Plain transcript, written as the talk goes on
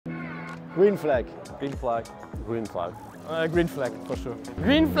Green flag. Green flag. Green flag. Green flag, for sure.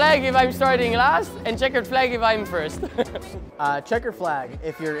 Green flag if I'm starting last, and checkered flag if I'm first. Checker flag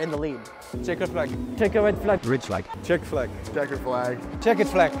if you're in the lead. Checker flag. Checker red flag. Red flag. Check flag. Checker flag. Checkered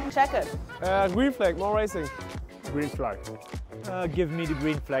flag. Checkered. Green flag, more racing. Green flag. Give me the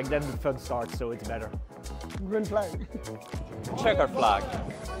green flag, then the fun starts, so it's better. Green flag. Checker flag.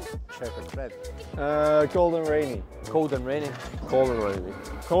 Checker flag. Cold and rainy. Cold and rainy. Cold and rainy.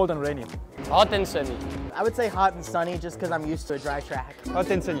 Cold and rainy. Hot and sunny. I would say hot and sunny just because I'm used to a dry track. Hot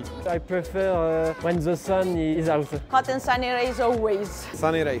and sunny. I prefer when the sun is out. Hot and sunny race always.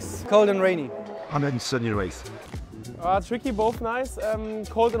 Sunny race. Cold and rainy. I'm in sunny race. Tricky, both nice.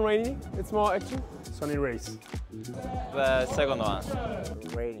 Cold and rainy, it's more action. Sunny race. The second one.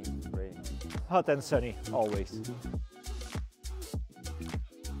 Rainy. Hot and sunny, always.